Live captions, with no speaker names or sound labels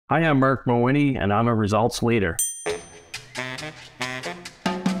Hi, I'm Marc Mawhinney, and I'm a results leader.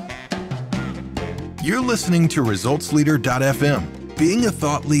 You're listening to ResultsLeader.fm. Being a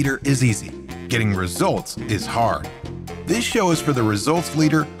thought leader is easy. Getting results is hard. This show is for the results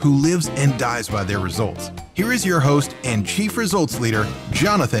leader who lives and dies by their results. Here is your host and Chief Results Leader,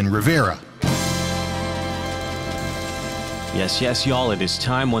 Jonathan Rivera. Yes, y'all. It is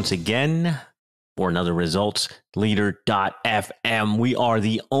time once again for another ResultsLeader.fm. We are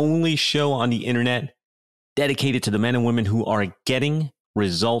the only show on the internet dedicated to the men and women who are getting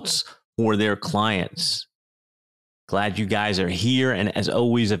results for their clients. Glad you guys are here. And as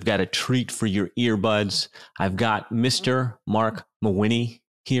always, I've got a treat for your earbuds. I've got Mr. Marc Mawhinney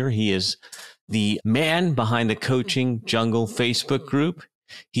here. He is the man behind the Coaching Jungle Facebook group.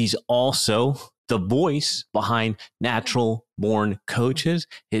 He's also the voice behind Natural Born Coaches,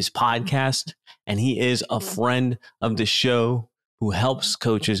 his podcast, and he is a friend of the show who helps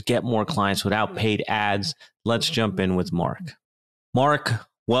coaches get more clients without paid ads. Let's jump in with Marc. Marc,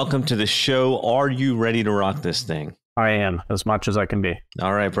 welcome to the show. Are you ready to rock this thing? I am, as much as I can be.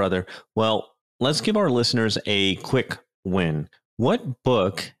 All right, brother. Well, let's give our listeners a quick win. What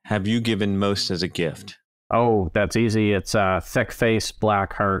book have you given most as a gift? Oh, that's easy. It's Thick Face,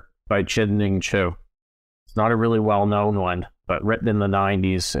 Black Heart by Chin-Ning Chu. It's not a really well-known one, but written in the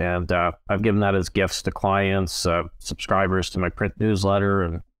 90s, and I've given that as gifts to clients, subscribers to my print newsletter,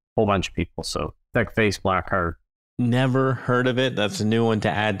 and a whole bunch of people. So Thick Face, Black Heart. Never heard of it. That's a new one to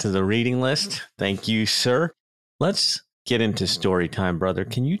add to the reading list. Thank you, sir. Let's get into story time, brother.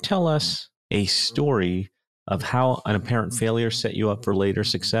 Can you tell us a story of how an apparent failure set you up for later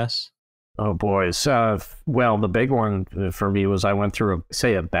success? Oh, boys. Well, the big one for me was I went through,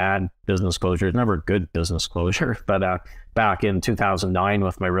 a bad business closure. It's never a good business closure, but back in 2009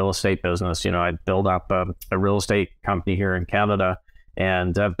 with my real estate business, I'd built up a real estate company here in Canada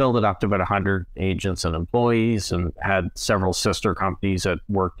and built it up to about 100 agents and employees, and had several sister companies that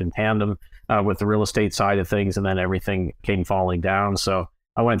worked in tandem with the real estate side of things, and then everything came falling down. So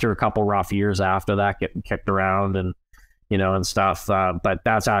I went through a couple rough years after that, getting kicked around and stuff. But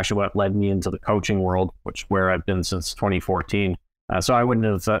that's actually what led me into the coaching world, which where I've been since 2014. So I wouldn't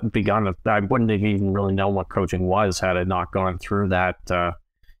have I wouldn't have even really known what coaching was had I not gone through that,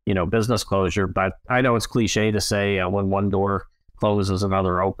 business closure. But I know it's cliche to say when one door closes,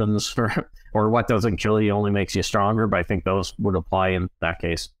 another opens, or what doesn't kill you only makes you stronger. But I think those would apply in that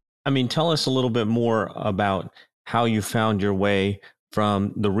case. I mean, tell us a little bit more about how you found your way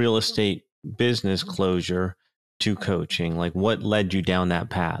from the real estate business closure to coaching. Like, what led you down that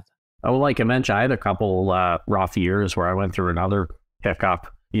path? Oh, like I mentioned, I had a couple rough years where I went through another hiccup.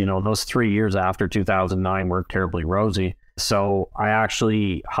 Those 3 years after 2009 weren't terribly rosy. So I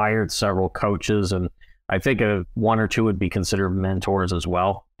actually hired several coaches, and I think one or two would be considered mentors as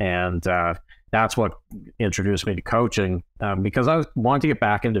well. And that's what introduced me to coaching, because I wanted to get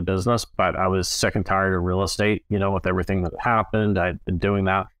back into business, but I was sick and tired of real estate, with everything that happened. I'd been doing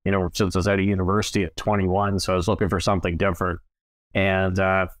that, since I was out of university at 21. So I was looking for something different. And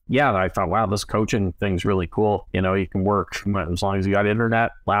I thought, wow, this coaching thing's really cool. You can work as long as you got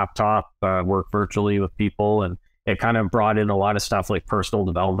internet, laptop, work virtually with people. And it kind of brought in a lot of stuff like personal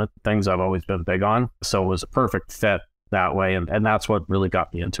development, things I've always been big on. So it was a perfect fit that way. And that's what really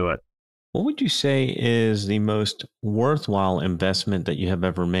got me into it. What would you say is the most worthwhile investment that you have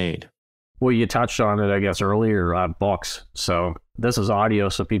ever made? Well, you touched on it, I guess, earlier, books. So this is audio,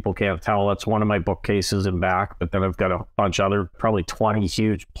 so people can't tell. That's one of my bookcases in back, but then I've got a bunch of other, probably 20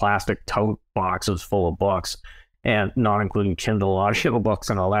 huge plastic tote boxes full of books, and not including Kindle audio books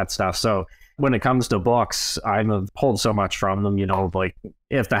and all that stuff. So when it comes to books, I've pulled so much from them, like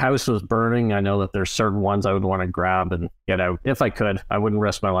if the house was burning, I know that there's certain ones I would want to grab and get out. If I could, I wouldn't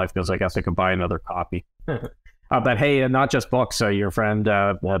risk my life because I guess I could buy another copy. But hey, not just books. Your friend,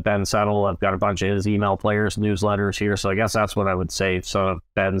 Ben Settle, I've got a bunch of his email players, newsletters here. So I guess that's what I would say. So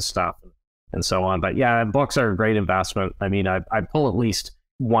Ben's stuff and so on. But yeah, books are a great investment. I mean, I pull at least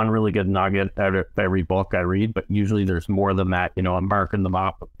one really good nugget out of every book I read, but usually there's more than that. I'm marking them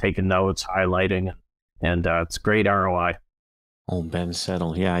up, taking notes, highlighting, and it's great ROI. Oh, Ben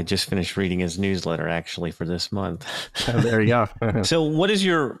Settle. Yeah, I just finished reading his newsletter actually for this month. There you go. So what is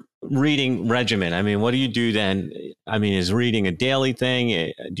your reading regimen? I mean, what do you do then? I mean, is reading a daily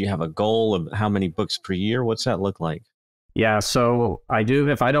thing? Do you have a goal of how many books per year? What's that look like? Yeah, so I do.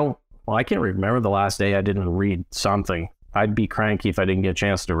 If I don't, I can't remember the last day I didn't read something. I'd be cranky if I didn't get a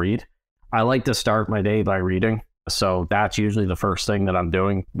chance to read. I like to start my day by reading. So that's usually the first thing that I'm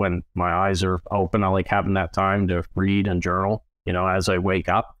doing when my eyes are open. I like having that time to read and journal, as I wake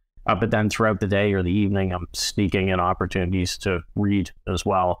up. But then throughout the day or the evening, I'm sneaking in opportunities to read as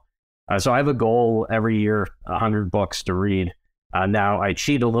well. So I have a goal every year, 100 books to read. Now I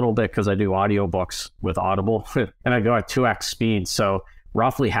cheat a little bit because I do audiobooks with Audible and I go at 2x speed. So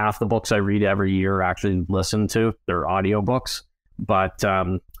roughly half the books I read every year actually listen to. They're audiobooks. But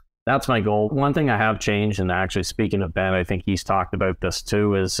that's my goal. One thing I have changed, and actually speaking of Ben, I think he's talked about this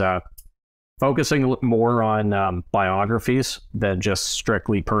too, is focusing more on biographies than just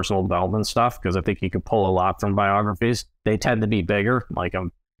strictly personal development stuff, because I think you can pull a lot from biographies. They tend to be bigger. Like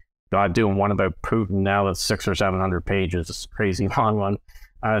I'm doing one about Putin now that's 600 or 700 pages. It's a crazy long one.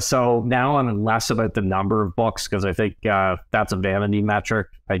 So now I'm less about the number of books, because I think that's a vanity metric.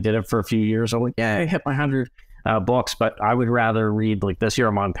 I did it for a few years. I'm like, yeah, I hit my 100 books, but I would rather read, like this year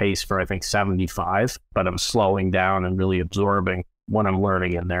I'm on pace for, I think, 75, but I'm slowing down and really absorbing what I'm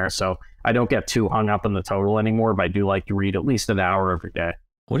learning in there. So I don't get too hung up in the total anymore, but I do like to read at least an hour every day.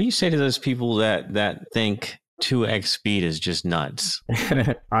 What do you say to those people that think 2x speed is just nuts?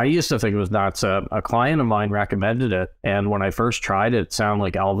 I used to think it was nuts. A client of mine recommended it, and when I first tried it, it sounded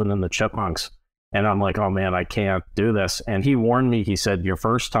like Alvin and the Chipmunks. And I'm like, oh man, I can't do this. And he warned me. He said, your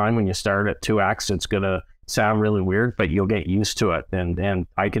first time when you start at 2x, it's going to sound really weird, but you'll get used to it, and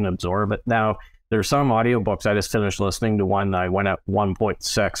I can absorb it. Now, there's some audiobooks. I just finished listening to one that I went at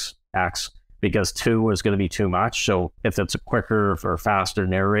 1.6x because 2 was going to be too much. So if it's a quicker or faster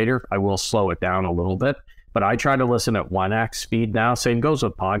narrator, I will slow it down a little bit. But I try to listen at 1x speed now. Same goes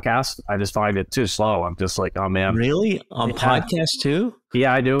with podcasts. I just find it too slow. I'm just like, oh man. Really? On podcasts too?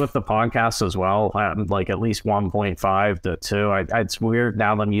 Yeah, I do with the podcasts as well. Like at least 1.5 to 2. It's weird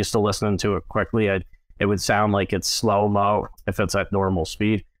now that I'm used to listening to it quickly. It would sound like it's slow-mo if it's at normal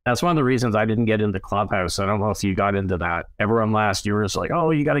speed. That's one of the reasons I didn't get into Clubhouse. I don't know if you got into that. Everyone last year was like,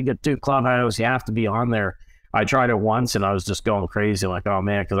 oh, you got to get to Clubhouse. You have to be on there. I tried it once and I was just going crazy. Like, oh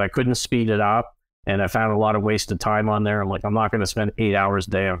man, because I couldn't speed it up. And I found a lot of wasted time on there. I'm like, I'm not going to spend 8 hours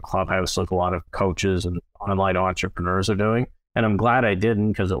a day on Clubhouse like a lot of coaches and online entrepreneurs are doing. And I'm glad I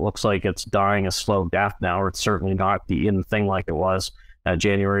didn't, because it looks like it's dying a slow death now, or it's certainly not the in thing like it was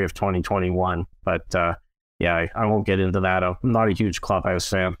January of 2021. But yeah, I won't get into that. I'm not a huge Clubhouse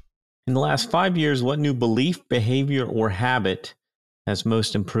fan. In the last 5 years, what new belief, behavior, or habit has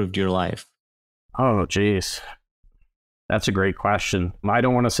most improved your life? Oh, geez. That's a great question. I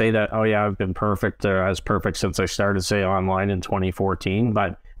don't want to say that, oh yeah, I've been perfect, as perfect since I started, say, online in 2014,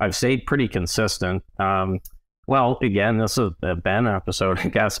 but I've stayed pretty consistent. Well, again, this is a Ben episode, I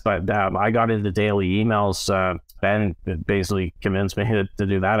guess, but I got into daily emails. Ben basically convinced me to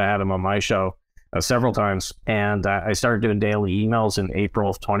do that. I had him on my show several times, and I started doing daily emails in April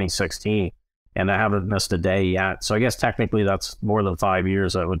of 2016, and I haven't missed a day yet. So I guess technically that's more than 5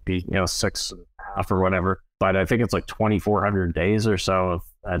 years. That would be, 6.5 or whatever. But I think it's like 2,400 days or so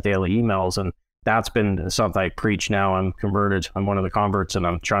of daily emails. And that's been something I preach now. I'm converted. I'm one of the converts, and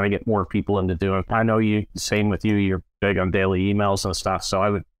I'm trying to get more people into doing. I know you, same with you, you're big on daily emails and stuff. So I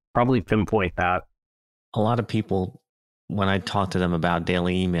would probably pinpoint that. A lot of people, when I talk to them about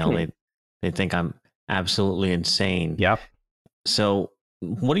daily email, they think I'm absolutely insane. Yep. So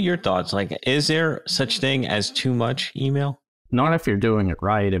what are your thoughts? Like, is there such thing as too much email? Not if you're doing it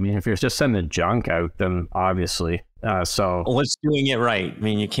right. I mean, if you're just sending junk out, then obviously. So what's doing it right? I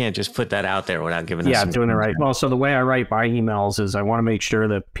mean, you can't just put that out there without giving us some doing it right. Well, so the way I write my emails is I want to make sure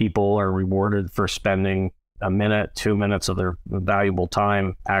that people are rewarded for spending a minute, 2 minutes of their valuable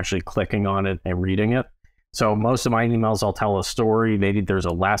time actually clicking on it and reading it. So most of my emails, I'll tell a story. Maybe there's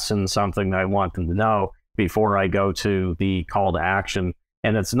a lesson, something that I want them to know before I go to the call to action.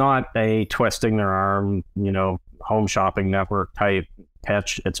 And it's not a twisting their arm, home shopping network type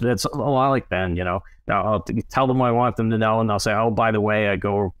pitch. It's a lot like Ben, I'll tell them what I want them to know, and they'll say, oh, by the way, I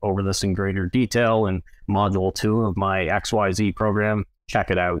go over this in greater detail in module 2 of my XYZ program. Check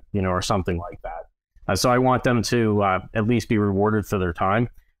it out, or something like that. So I want them to at least be rewarded for their time.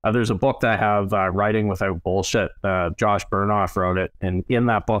 There's a book that I have, Writing Without Bullshit. Josh Bernoff wrote it. And in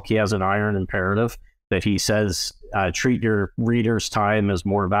that book, he has an iron imperative that he says, treat your readers' time as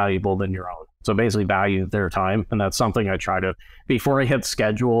more valuable than your own. So basically value their time. And that's something I try to, before I hit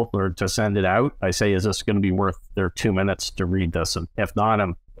schedule or to send it out, I say, is this going to be worth their 2 minutes to read this? And if not,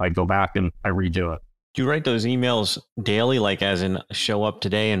 I go back and I redo it. Do you write those emails daily, like as in show up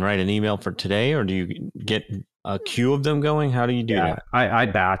today and write an email for today? Or do you get a queue of them going? How do you do that? I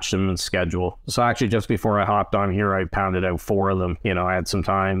batch them and schedule. So actually just before I hopped on here, I pounded out 4 of them. I had some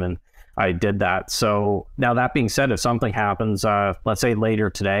time and I did that. So now that being said, if something happens, let's say later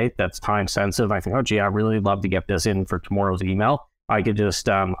today, that's time sensitive, I think, oh, gee, I really love to get this in for tomorrow's email. I could just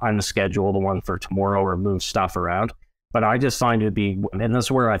unschedule the one for tomorrow or move stuff around. But I just find it to be, and this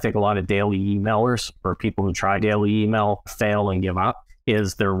is where I think a lot of daily emailers or people who try daily email fail and give up,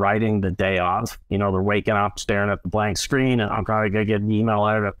 is they're writing the day of. You know, they're waking up, staring at the blank screen, and I'm probably going to get an email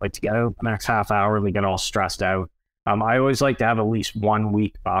out of like to get out the next half hour, and they get all stressed out. I always like to have at least 1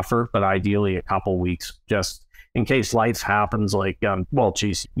 week buffer, but ideally a couple weeks, just in case life happens. Like,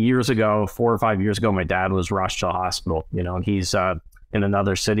 years ago, 4 or 5 years ago, my dad was rushed to the hospital, you know, and he's in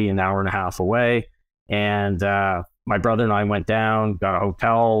another city, an hour and a half away. And my brother and I went down, got a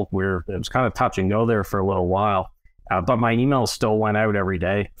hotel. It was kind of touch and go there for a little while. But my emails still went out every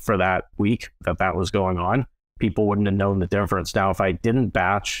day for that week that was going on. People wouldn't have known the difference. Now, if I didn't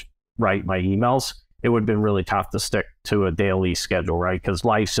batch write my emails, it would have been really tough to stick to a daily schedule, right? Because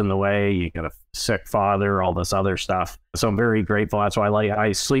life's in the way. You got a sick father, all this other stuff. So I'm very grateful. That's why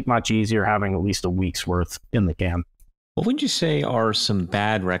I sleep much easier having at least a week's worth in the can. What would you say are some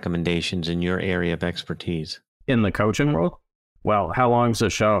bad recommendations in your area of expertise? In the coaching world? Well, how long's the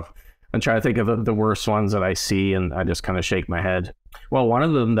show? I'm trying to think of the worst ones that I see, and I just kind of shake my head. Well, one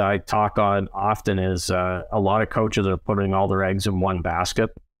of them that I talk on often is a lot of coaches are putting all their eggs in one basket.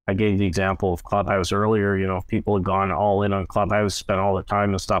 I gave the example of Clubhouse earlier. You know, if people had gone all in on Clubhouse, spent all the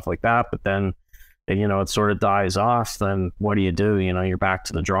time and stuff like that, but then, you know, it sort of dies off, then what do? You know, you're back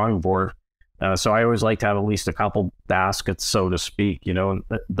to the drawing board. So I always like to have at least a couple baskets, so to speak. You know, and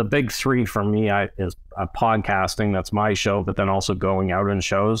the big three for me is podcasting. That's my show, but then also going out in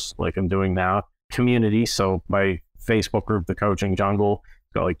shows like I'm doing now. Community. So my Facebook group, The Coaching Jungle,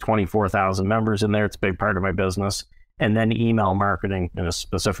 got like 24,000 members in there. It's a big part of my business. And then email marketing, and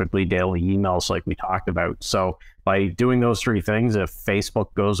specifically daily emails like we talked about. So by doing those three things, if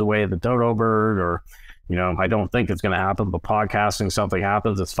Facebook goes away, the dodo bird, or, you know, I don't think it's going to happen, but podcasting, something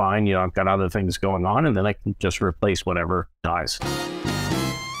happens, it's fine. You know, I've got other things going on, and then I can just replace whatever dies.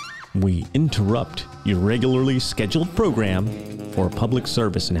 We interrupt your regularly scheduled program for a public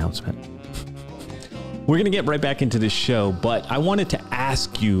service announcement. We're going to get right back into this show, but I wanted to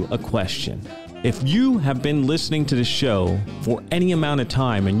ask you a question. If you have been listening to the show for any amount of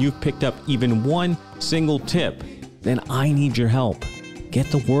time and you've picked up even one single tip, then I need your help. Get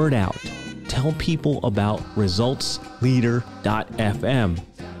the word out. Tell people about resultsleader.fm.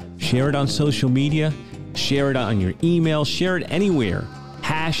 Share it on social media. Share it on your email. Share it anywhere.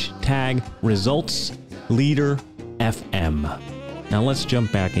 Hashtag resultsleaderfm. Now let's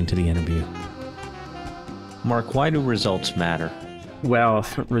jump back into the interview. Marc, why do results matter? Well,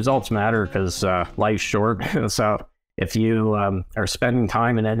 results matter because life's short. So if you are spending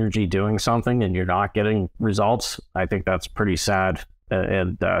time and energy doing something and you're not getting results, I think that's pretty sad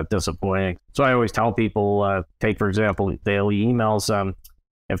and disappointing. So I always tell people, take, for example, daily emails.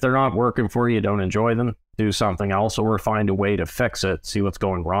 If they're not working for you, don't enjoy them, do something else, or find a way to fix it, see what's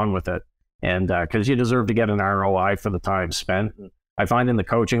going wrong with it. And because you deserve to get an ROI for the time spent. I find in the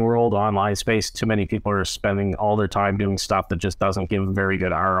coaching world, online space, too many people are spending all their time doing stuff that just doesn't give very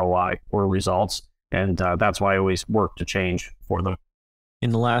good ROI or results. And that's why I always work to change for them. In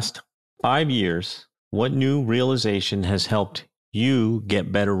the last 5 years, what new realization has helped you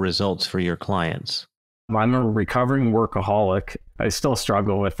get better results for your clients? I'm a recovering workaholic. I still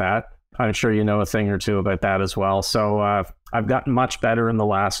struggle with that. I'm sure you know a thing or two about that as well. So I've gotten much better in the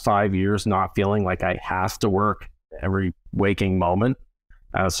last 5 years, not feeling like I have to work every waking moment.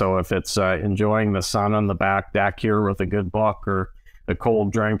 So if it's enjoying the sun on the back deck here with a good book or a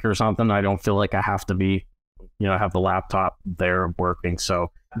cold drink or something, I don't feel like I have to be, you know, have the laptop there working.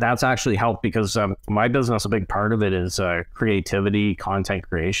 So that's actually helped because my business, a big part of it is creativity, content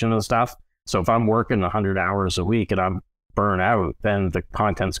creation and stuff. So if I'm working 100 hours a week and I'm burnt out, then the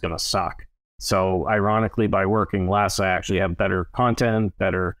content's going to suck. So ironically, by working less, I actually have better content,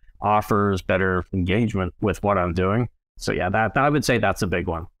 better offers, better engagement with what I'm doing. So yeah, that I would say that's a big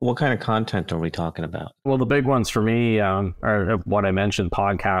one. What kind of content are we talking about? Well, the big ones for me are what I mentioned,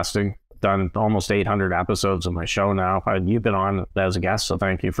 podcasting. Done almost 800 episodes of my show now. You've been on as a guest, so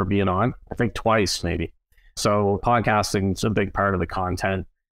thank you for being on. I think twice maybe. So podcasting is a big part of the content.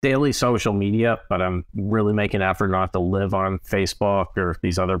 Daily social media, but I'm really making an effort not to live on Facebook or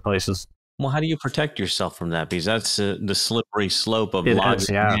these other places. Well, how do you protect yourself from that? Because that's the slippery slope of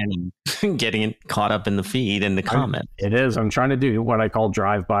logging in and getting caught up in the feed and the comment. It is. I'm trying to do what I call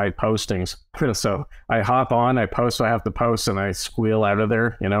drive-by postings. So I hop on, I post what I have to post, and I squeal out of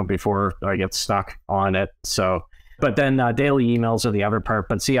there, you know, before I get stuck on it. So, but then daily emails are the other part.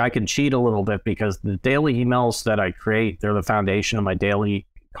 But see, I can cheat a little bit because the daily emails that I create, they're the foundation of my daily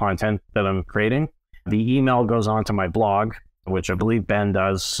content that I'm creating. The email goes on to my blog, which I believe Ben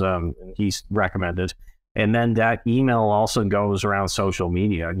does. He's recommended. And then that email also goes around social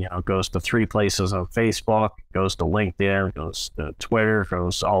media. You know, it goes to 3 places on Facebook, goes to LinkedIn, goes to Twitter,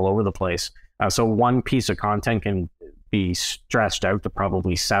 goes all over the place. So one piece of content can be stretched out to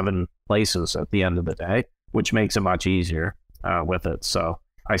probably 7 places at the end of the day, which makes it much easier with it. So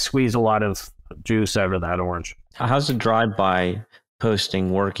I squeeze a lot of juice out of that orange. How's the drive-by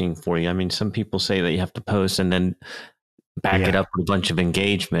posting working for you? I mean, some people say that you have to post and then back it up with a bunch of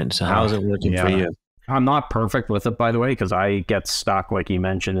engagement. So how's it working for you? I'm not perfect with it, by the way, because I get stuck, like you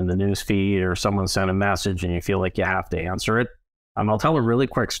mentioned, in the news feed, or someone sent a message and you feel like you have to answer it. I'll tell a really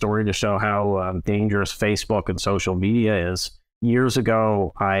quick story to show how dangerous Facebook and social media is. Years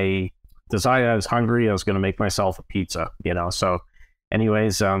ago, I decided I was hungry. I was going to make myself a pizza, you know. So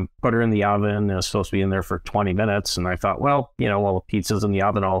anyways, put her in the oven. It was supposed to be in there for 20 minutes. And I thought, well, you know, while the pizza's in the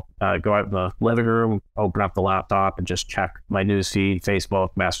oven, I'll go out in the living room, open up the laptop, and just check my news feed, Facebook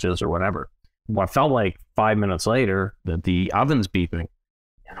messages, or whatever. What felt like 5 minutes later, the oven's beeping.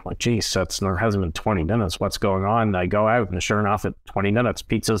 And I'm like, geez, it hasn't been 20 minutes. What's going on? And I go out, and sure enough, at 20 minutes,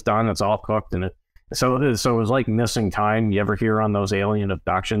 pizza's done. It's all cooked. And so it was like missing time. You ever hear on those alien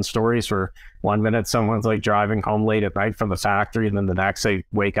abduction stories where 1 minute someone's like driving home late at night from the factory, and then the next they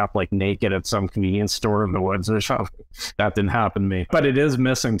wake up like naked at some convenience store in the woods or something? That didn't happen to me. But it is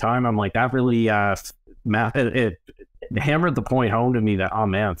missing time. I'm like, that really it hammered the point home to me that, oh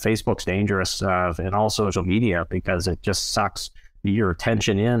man, Facebook's dangerous and all social media, because it just sucks your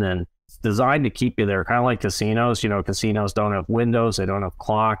attention in, and it's designed to keep you there, kind of like casinos. You know, casinos don't have windows, they don't have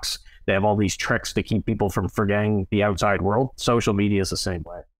clocks, they have all these tricks to keep people from forgetting the outside world. Social media is the same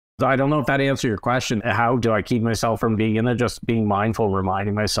way. So I don't know if that answers your question. How do I keep myself from being in there? Just being mindful,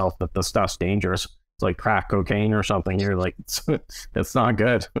 reminding myself that the stuff's dangerous. It's like crack cocaine or something. You're like, it's not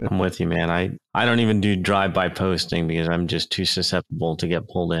good. I'm with you, man. I don't even do drive-by posting because I'm just too susceptible to get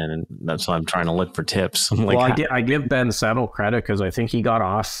pulled in, and that's why I'm trying to look for tips. I'm like, well, I give Ben Settle credit, because I think he got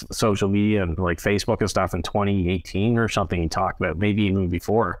off social media and like Facebook and stuff in 2018 or something. He talked about, maybe even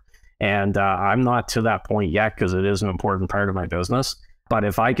before. And I'm not to that point yet, because it is an important part of my business. But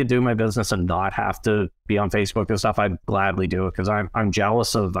if I could do my business and not have to be on Facebook and stuff, I'd gladly do it, because I'm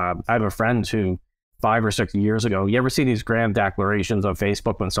jealous of. I have a friend who 5 or 6 years ago, you ever see these grand declarations on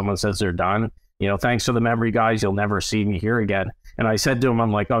Facebook when someone says they're done? You know, thanks for the memory, guys. You'll never see me here again. And I said to him,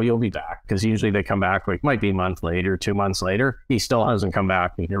 I'm like, oh, you'll be back. Because usually they come back, like, might be a month later, 2 months later. He still hasn't come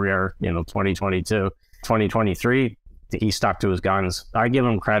back. And here we are, you know, 2022, 2023. He stuck to his guns. I give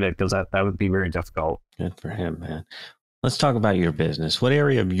him credit, because that would be very difficult. Good for him, man. Let's talk about your business. What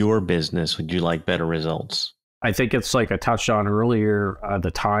area of your business would you like better results? I think it's like I touched on earlier, the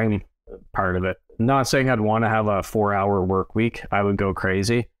time part of it. Not saying I'd want to have a 4-hour work week. I would go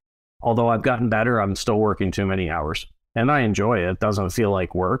crazy. Although I've gotten better, I'm still working too many hours. And I enjoy it. It doesn't feel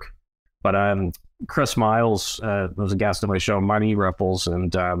like work. But Chris Miles was a guest on my show, Money Ripples.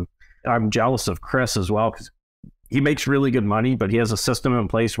 And I'm jealous of Chris as well, because he makes really good money, but he has a system in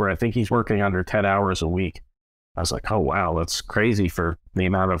place where I think he's working under 10 hours a week. I was like, oh, wow, that's crazy for the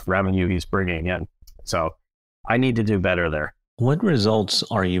amount of revenue he's bringing in. So I need to do better there. What results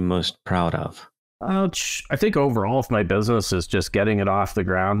are you most proud of? I think overall for my business is just getting it off the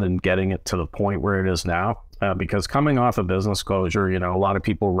ground and getting it to the point where it is now. Because coming off a business closure, you know, a lot of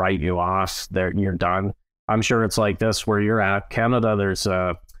people write you off, you're done. I'm sure it's like this where you're at. Canada, there's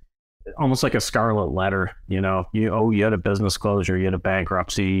almost like a scarlet letter. You know, you had a business closure, you had a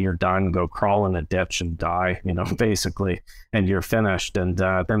bankruptcy, you're done, go crawl in a ditch and die, you know, basically, and you're finished. And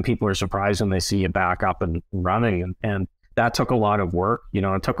then people are surprised when they see you back up and running. And that took a lot of work. You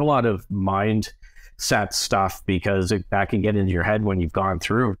know, it took a lot of mindset stuff, because that can get into your head when you've gone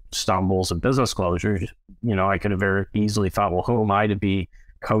through stumbles and business closures. You know, I could have very easily thought, well, who am I to be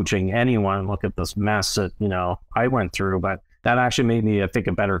coaching anyone? Look at this mess that, you know, I went through. But that actually made me, I think,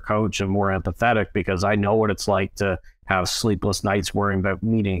 a better coach and more empathetic, because I know what it's like to have sleepless nights worrying about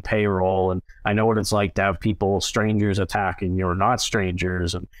meeting payroll. And I know what it's like to have people, strangers, attacking you or not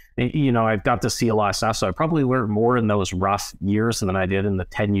strangers. And, you know, I've got to see a lot of stuff. So I probably learned more in those rough years than I did in the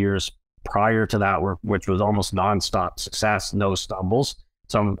 10 years prior to that, which was almost nonstop success, no stumbles.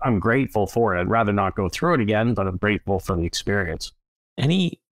 So I'm grateful for it. I'd rather not go through it again, but I'm grateful for the experience.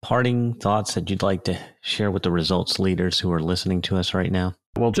 Any parting thoughts that you'd like to share with the results leaders who are listening to us right now?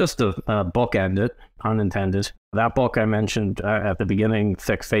 Well, just to bookend it, unintended. That book I mentioned at the beginning,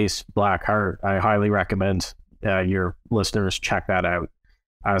 Thick Face, Black Heart, I highly recommend your listeners check that out.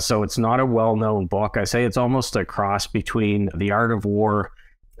 So it's not a well-known book. I say it's almost a cross between The Art of War,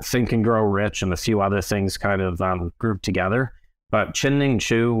 Think and Grow Rich, and a few other things kind of grouped together. But Chin-Ning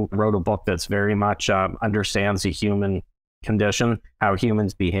Chu wrote a book that's very much understands the human condition, how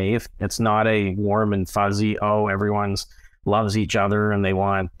humans behave. It's not a warm and fuzzy, oh, everyone's loves each other and they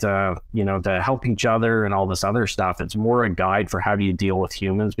want, to help each other and all this other stuff. It's more a guide for how do you deal with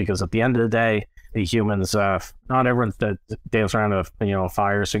humans, because at the end of the day, the humans, not everyone that dance around a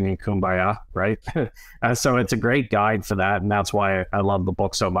fire singing Kumbaya, right? So it's a great guide for that, and that's why I love the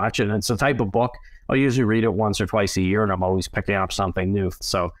book so much. And it's the type of book I'll usually read it once or twice a year, and I'm always picking up something new.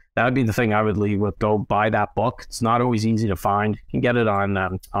 So that would be the thing I would leave with. Go buy that book. It's not always easy to find. You can get it on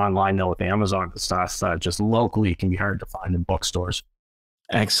online though with Amazon and stuff. Just locally, it can be hard to find in bookstores.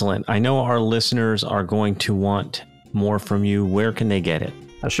 Excellent. I know our listeners are going to want more from you. Where can they get it?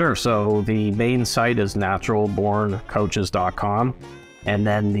 Sure. So the main site is naturalborncoaches.com. And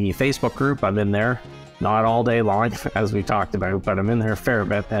then the Facebook group, I'm in there. Not all day long, as we talked about, but I'm in there a fair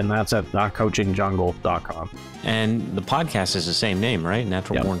bit, and that's at notcoachingjungle.com. And the podcast is the same name, right?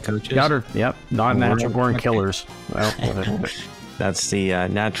 Natural Born Coaches? Got her. Yep. Not Natural Born Killers. Well, that's the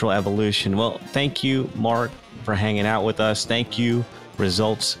natural evolution. Well, thank you, Marc, for hanging out with us. Thank you,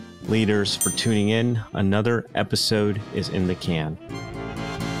 Results Leaders, for tuning in. Another episode is in the can.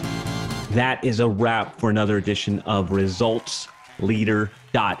 That is a wrap for another edition of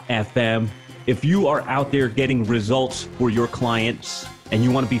ResultsLeader.fm. If you are out there getting results for your clients and you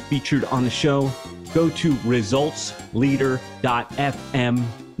want to be featured on the show, go to ResultsLeader.fm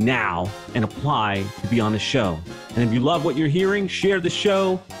now and apply to be on the show. And if you love what you're hearing, share the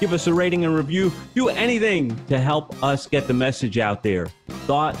show, give us a rating and review, do anything to help us get the message out there.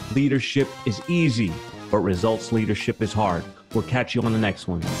 Thought leadership is easy, but results leadership is hard. We'll catch you on the next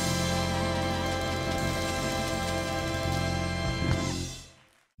one.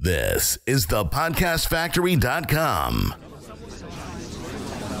 This is thepodcastfactory.com.